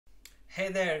Hey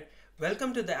there,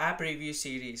 welcome to the app review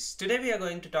series. Today we are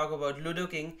going to talk about Ludo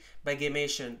King by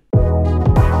Gamation.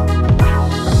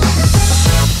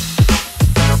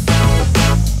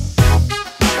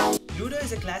 Ludo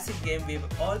is a classic game we've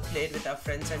all played with our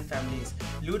friends and families.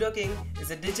 Ludo King is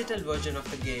a digital version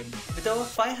of the game. With over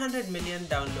 500 million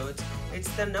downloads, it's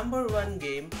the #1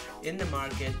 game in the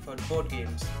market for board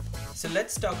games. So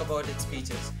let's talk about its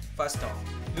features. First off,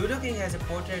 Ludo King has a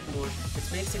portrait mode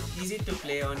which makes it easy to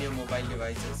play on your mobile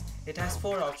devices. It has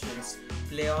 4 options: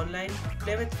 play online,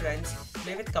 play with friends,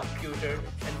 play with computer,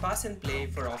 and pass and play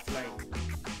for offline.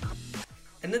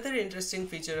 Another interesting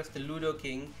feature of the Ludo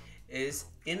King is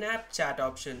in-app chat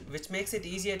option, which makes it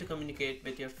easier to communicate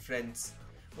with your friends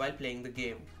while playing the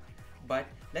game. But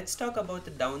let's talk about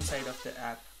the downside of the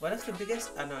app. One of the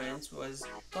biggest annoyance was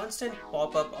constant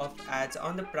pop-up of ads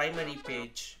on the primary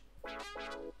page.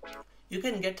 You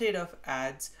can get rid of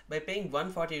ads by paying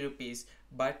 140 rupees,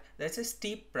 but that's a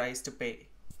steep price to pay.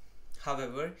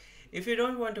 However, if you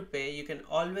don't want to pay, you can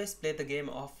always play the game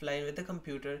offline with the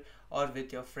computer or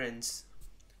with your friends.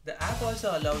 The app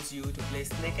also allows you to play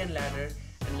Snake and Ladder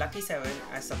and Lucky 7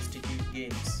 as substitute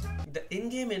games. The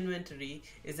in-game inventory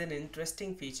is an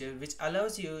interesting feature which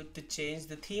allows you to change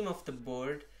the theme of the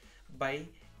board by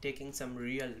taking some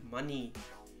real money.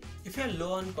 If you're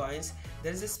low on coins,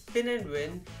 there is a spin and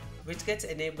win which gets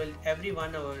enabled every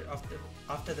 1 hour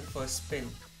after the first spin.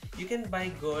 You can buy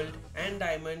gold and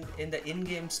diamond in the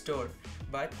in-game store,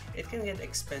 but it can get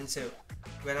expensive.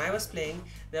 When I was playing,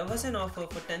 there was an offer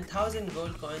for 10,000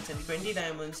 gold coins and 20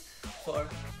 diamonds for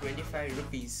 25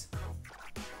 rupees.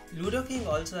 Ludo King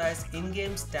also has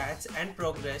in-game stats and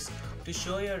progress to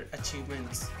show your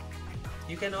achievements.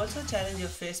 You can also challenge your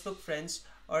Facebook friends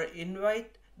or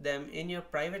invite them in your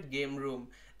private game room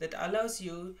that allows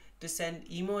you to send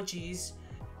emojis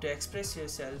to express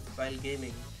yourself while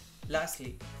gaming.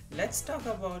 Lastly, let's talk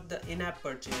about the in-app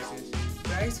purchases.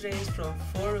 Price range from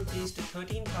 4 rupees to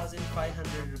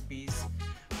 13,500 rupees,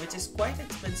 which is quite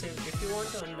expensive if you want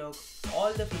to unlock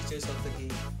all the features of the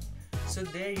game. So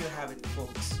there you have it,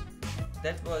 folks.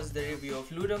 That was the review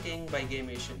of Ludo King by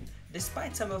Gamation.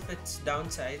 Despite some of its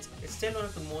downsides, it's still one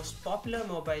of the most popular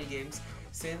mobile games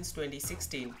since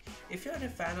 2016. If you're a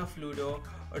fan of Ludo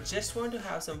or just want to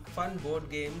have some fun board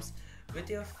games with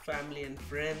your family and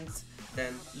friends,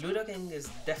 then Ludo King is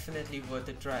definitely worth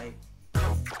a try.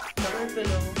 Comment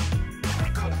below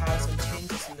if you have some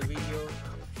changes in the video,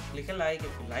 click a like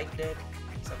if you liked it,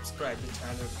 subscribe to the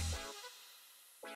channel.